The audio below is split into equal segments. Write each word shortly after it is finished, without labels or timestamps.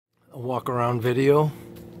walk around video.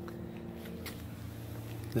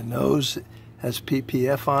 The nose has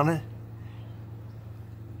PPF on it.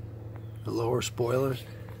 The lower spoilers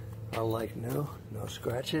are like new, no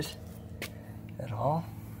scratches at all.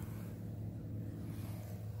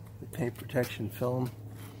 The paint protection film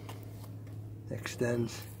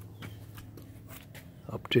extends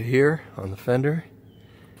up to here on the fender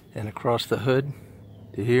and across the hood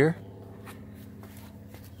to here.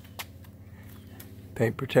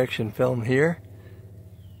 Paint protection film here,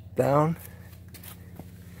 down.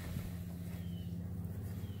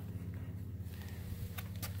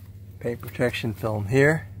 Paint protection film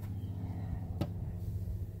here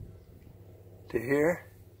to here,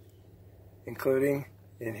 including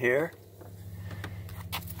in here,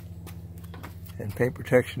 and paint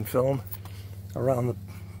protection film around the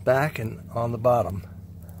back and on the bottom,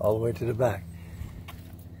 all the way to the back.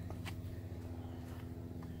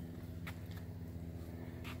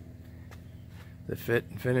 The fit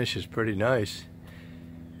and finish is pretty nice,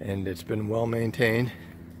 and it's been well maintained.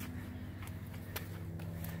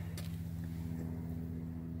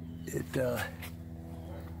 It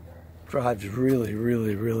drives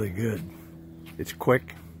really good. It's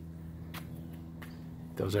quick.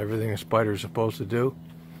 Does everything a Spyder is supposed to do.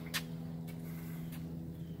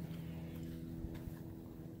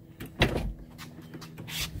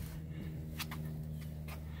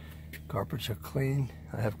 Carpets are clean.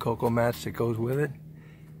 I have cocoa mats that goes with it.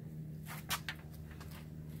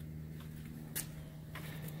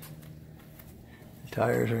 The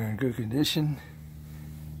tires are in good condition.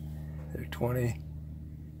 They're 20.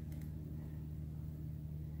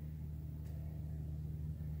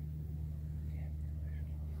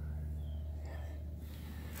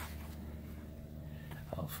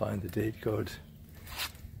 I'll find the date codes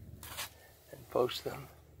and post them.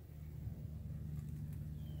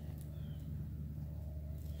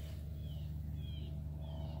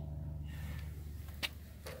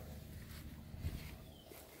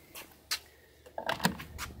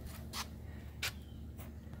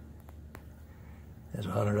 There's a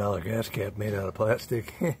 $100 gas cap made out of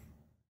plastic.